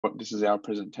But this is our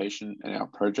presentation, and our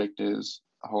project is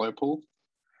Holopool.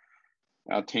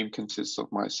 Our team consists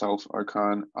of myself,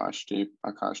 Okan, Akashdeep,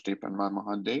 and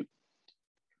Manmohandeep.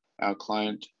 Our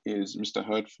client is Mr.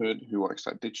 Herdford, who works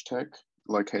at DitchTech,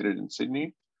 located in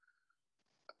Sydney.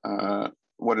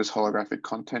 What is holographic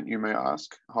content, you may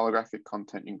ask? Holographic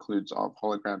content includes of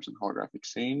holograms and holographic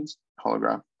scenes.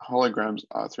 Holograms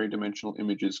are three-dimensional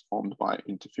images formed by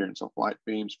interference of light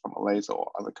beams from a laser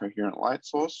or other coherent light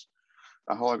source.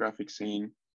 A holographic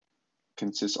scene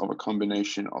consists of a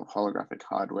combination of holographic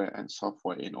hardware and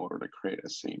software in order to create a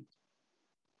scene.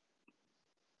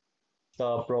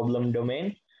 The problem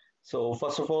domain. So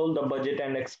first of all, the budget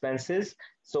and expenses.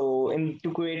 So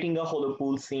into creating a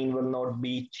Holopool scene will not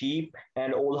be cheap,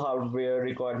 and all hardware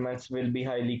requirements will be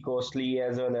highly costly,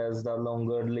 as well as the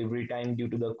longer delivery time due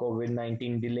to the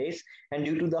COVID-19 delays. And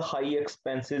due to the high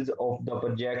expenses of the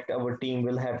project, our team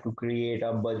will have to create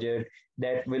a budget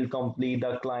that will complete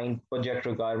the client project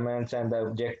requirements and the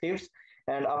objectives.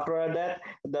 And after that,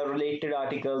 the related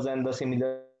articles and the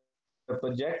similar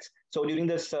projects. So during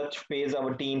the search phase,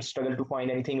 our team struggled to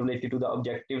find anything related to the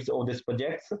objectives of this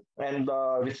projects, and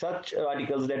the research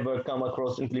articles that were come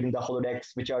across, including the holodecks,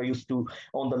 which are used to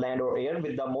on the land or air,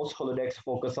 with the most holodecks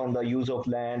focus on the use of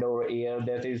land or air.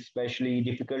 That is especially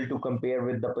difficult to compare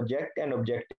with the project and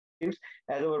objectives,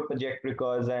 as our project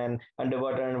requires an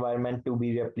underwater environment to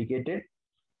be replicated.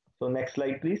 So next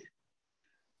slide, please.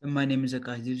 My name is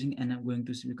Akash Singh, and I'm going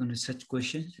to speak on research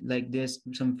questions. Like there's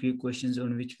some few questions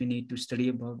on which we need to study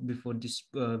about before this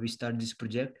we start this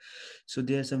project. So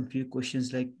there are some few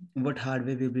questions like what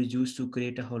hardware will be used to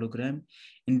create a hologram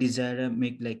in desired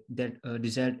make like that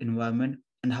desired environment,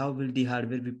 and how will the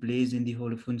hardware be placed in the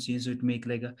holophone scene so it make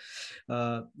like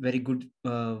a very good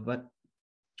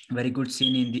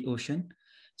scene in the ocean.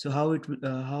 So how will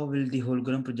the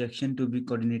hologram projection to be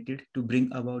coordinated to bring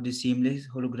about the seamless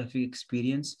holographic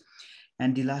experience?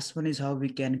 And the last one is how we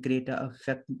can create a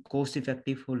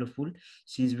cost-effective Holopool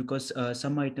scenes, because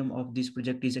some item of this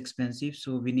project is expensive,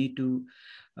 so we need to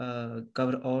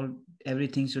cover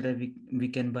everything so that we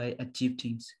can buy cheap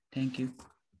things. Thank you.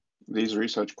 These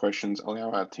research questions allow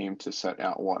our team to set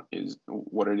out what it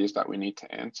is that we need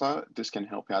to answer. This can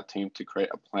help our team to create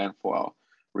a plan for our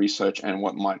research and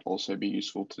what might also be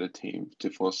useful to the team to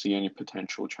foresee any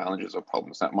potential challenges or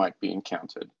problems that might be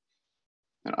encountered.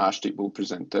 And Ashdeep will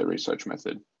present the research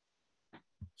method.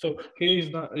 So here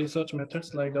is the research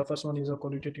methods. Like the first one is a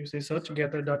qualitative research,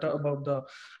 gather data about the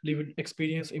lived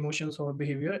experience, emotions, or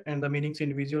behavior, and the meanings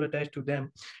in visual attached to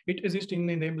them. It assists in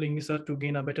enabling research to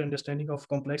gain a better understanding of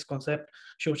complex concept,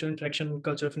 social interaction,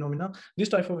 cultural phenomena. This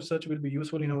type of research will be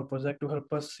useful in our project to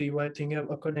help us see why things have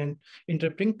occurred and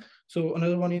interpreting. So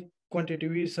another one is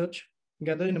quantitative research.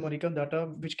 Gather numerical data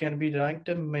which can be ranked,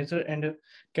 measured, and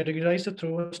categorized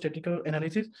through a statistical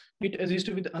analysis. It assists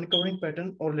with uncovering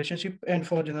pattern or relationship and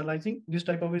for generalizing. This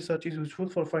type of research is useful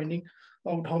for finding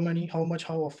out how many, how much,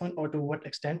 how often, or to what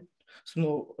extent.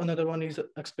 So another one is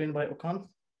explained by Okan.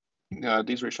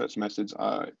 These research methods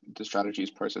are the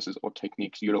strategies, processes, or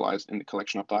techniques utilized in the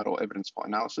collection of data or evidence for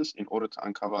analysis in order to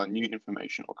uncover new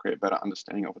information or create better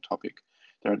understanding of a topic.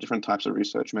 There are different types of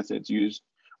research methods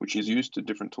which is used to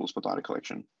different tools for data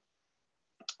collection.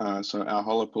 So our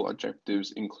Holopool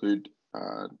objectives include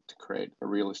to create a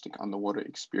realistic underwater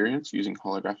experience using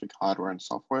holographic hardware and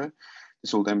software.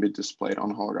 This will then be displayed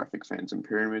on holographic fans and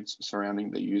pyramids surrounding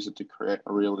the user to create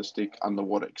a realistic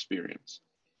underwater experience.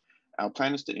 Our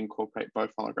plan is to incorporate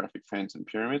both holographic fans and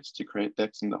pyramids to create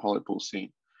depths in the Holopool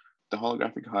scene. The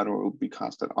holographic hardware will be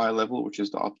cast at eye level, which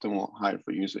is the optimal height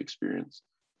for user experience.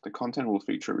 The content will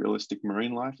feature realistic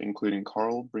marine life, including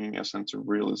coral, bringing a sense of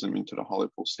realism into the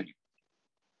Holopool scene.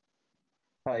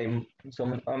 Hi, I'm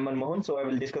Manmohan, so I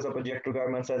will discuss the project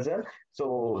requirements as well.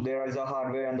 So there is a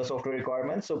hardware and the software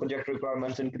requirements. So project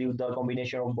requirements include the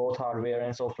combination of both hardware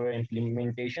and software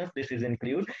implementations. This is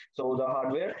include. So the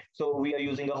hardware, so we are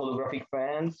using a holographic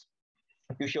fans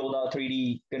to show the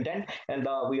 3D content, and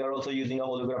we are also using a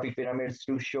holographic pyramids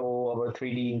to show our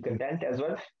 3D content as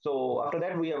well. So after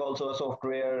that, we have also a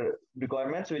software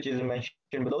requirements, which is mentioned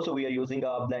below. So we are using a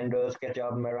Blender,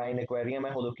 SketchUp, Marine, Aquarium,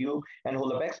 and HoloCube and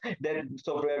Holopex. That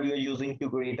software we are using to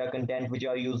create a content which we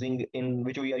are using in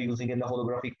the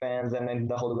holographic fans and in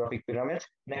the holographic pyramids.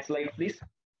 Next slide, please.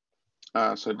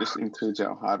 So this includes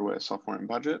our hardware, software, and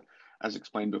budget. As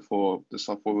explained before, the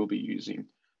software we'll be using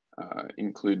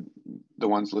include the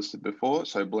ones listed before.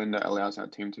 So Blender allows our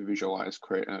team to visualize,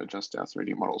 create, and adjust our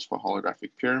 3D models for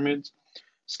holographic pyramids.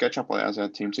 SketchUp allows our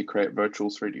team to create virtual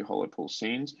 3D Holopool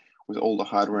scenes with all the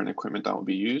hardware and equipment that will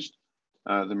be used.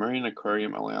 The Marine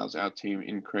Aquarium allows our team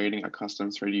in creating a custom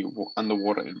 3D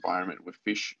underwater environment with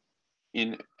fish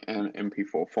in an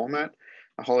MP4 format.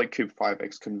 A Holocube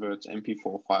 5X converts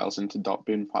MP4 files into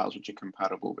 .bin files, which are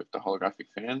compatible with the holographic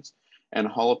fans. And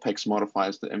Holopex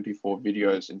modifies the MP4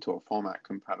 videos into a format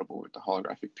compatible with the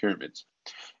holographic pyramids.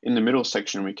 In the middle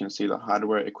section, we can see the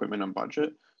hardware, equipment, and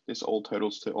budget. This all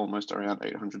totals to almost around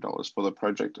 $800 for the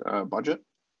project budget.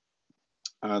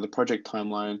 The project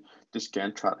timeline, this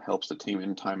Gantt chart helps the team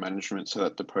in time management so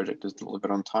that the project is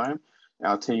delivered on time.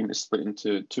 Our team is split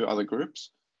into two other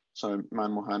groups. So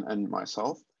Manmohan and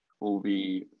myself will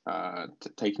be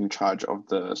taking charge of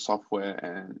the software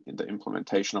and the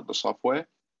implementation of the software,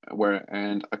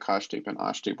 and Akashdeep and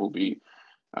Ashdeep will be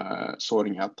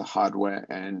sorting out the hardware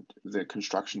and the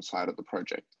construction side of the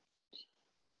project.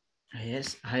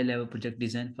 Yes, high-level project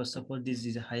design. First of all, this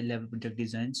is a high-level project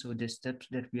design. So the steps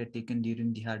that we are taken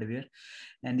during the hardware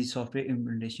and the software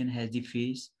implementation has the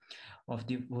phase of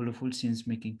the Holopool scenes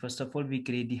making. First of all, we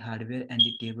create the hardware and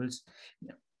the tables.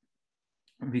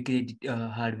 We create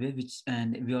hardware,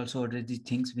 and we also order the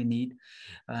things we need.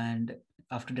 And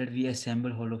after that, we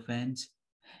assemble holofans.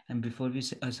 And before we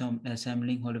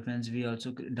assembling holofans, we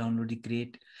also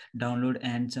download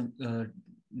and some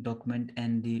document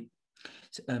and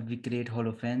we create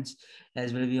holofans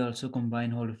as well. We also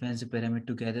combine holofans and pyramid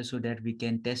together so that we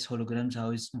can test holograms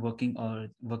how it's working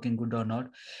good or not.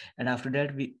 And after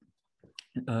that, we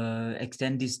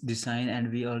extend this design,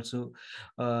 and we also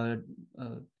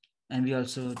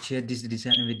share this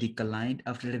design with the client.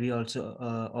 After that, we also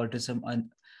alter some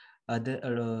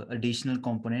other additional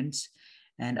components,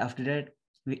 and after that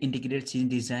we integrate scene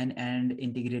design and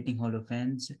integrating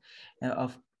holofans.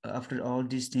 After all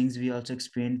these things, we also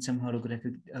explain some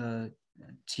holographic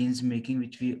scenes making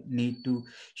which we need to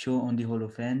show on the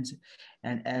holofans.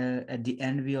 And at the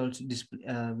end, we also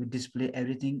display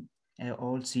everything,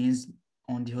 all scenes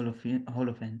on the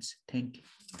holofans. Thank you.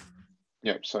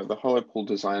 Yep, so the Holopool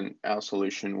design, our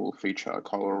solution will feature a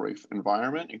coral reef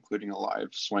environment, including a live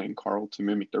swaying coral to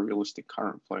mimic the realistic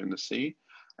current flow in the sea,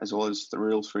 as well as the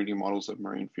real 3D models of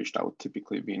marine fish that would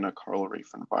typically be in a coral reef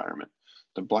environment.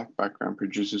 The black background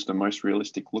produces the most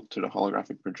realistic look to the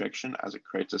holographic projection, as it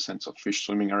creates a sense of fish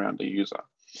swimming around the user.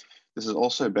 This is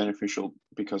also beneficial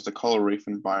because the coral reef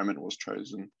environment was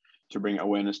chosen to bring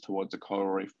awareness towards the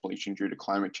coral reef bleaching due to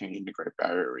climate change in the Great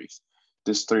Barrier Reef.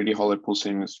 This 3D Holopool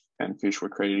scenes and fish were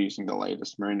created using the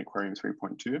latest Marine Aquarium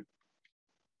 3.2.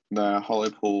 The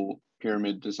Holopool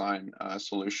pyramid design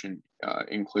solution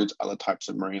includes other types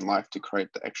of marine life to create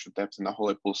the extra depth in the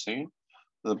Holopool scene.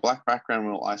 The black background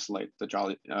will isolate the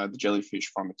jellyfish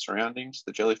from its surroundings.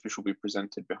 The jellyfish will be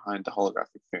presented behind the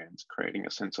holographic fans, creating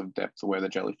a sense of depth where the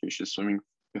jellyfish is swimming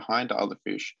behind other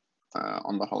fish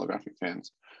on the holographic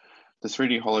fans. The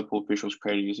 3D Holopool fish was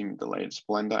created using the latest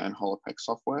Blender and Holopex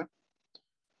software.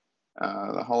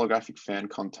 The holographic fan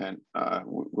content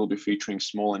will be featuring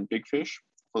small and big fish.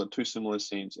 For the two similar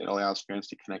scenes, it allows fans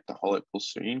to connect the Holopool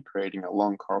scene, creating a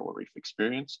long coral reef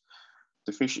experience.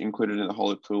 The fish included in the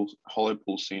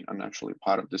Holopool scene are naturally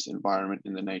part of this environment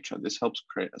in the nature. This helps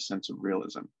create a sense of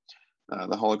realism.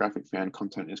 The holographic fan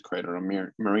content is created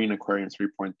on Marine Aquarium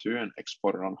 3.2 and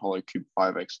exported on Holocube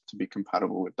 5X to be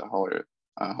compatible with the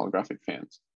holographic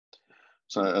fans.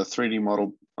 So a 3D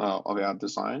model of our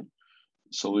design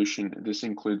solution, this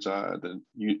includes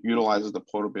utilizes the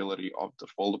portability of the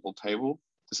foldable table.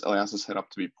 This allows the setup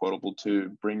to be portable to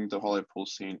bring the Holopool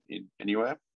scene in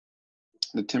anywhere.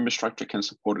 The timber structure can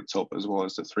support itself as well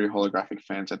as the 3 holographic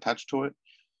fans attached to it.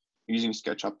 Using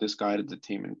SketchUp, this guided the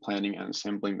team in planning and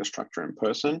assembling the structure in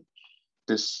person.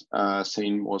 This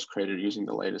scene was created using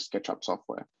the latest SketchUp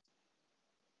software.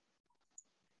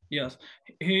 Yes,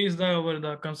 here is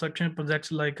the construction projects,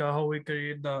 like how we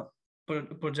create the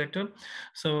projector.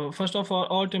 So first of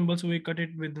all timbers we cut it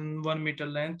within 1 meter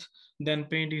length. Then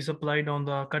paint is applied on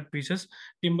the cut pieces.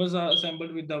 Timbers are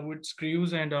assembled with the wood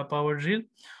screws and a power drill.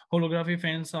 Holography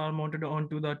fans are mounted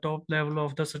onto the top level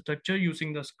of the structure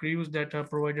using the screws that are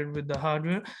provided with the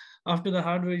hardware. After the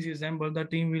hardware is assembled, the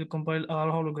team will compile all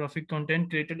holographic content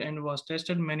created and was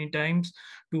tested many times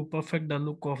to perfect the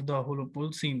look of the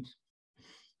Holopool scenes.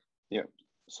 Yeah,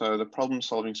 so the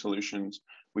problem-solving solutions,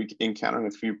 we encountered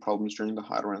a few problems during the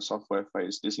hardware and software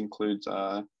phase. This includes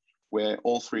where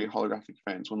all 3 holographic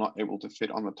fans were not able to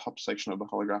fit on the top section of the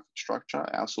holographic structure.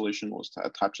 Our solution was to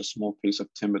attach a small piece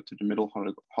of timber to the middle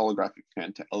holographic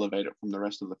fan to elevate it from the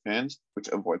rest of the fans, which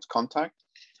avoids contact.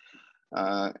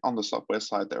 On the software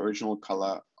side, the original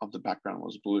color of the background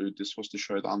was blue. This was to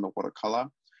show the underwater color.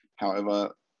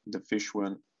 However, the fish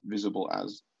weren't visible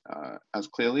as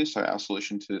clearly. So our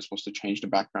solution to this was to change the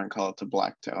background color to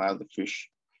black to allow the fish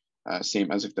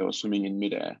seem as if they were swimming in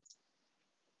midair.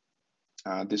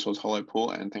 This was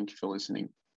Holopool, and thank you for listening.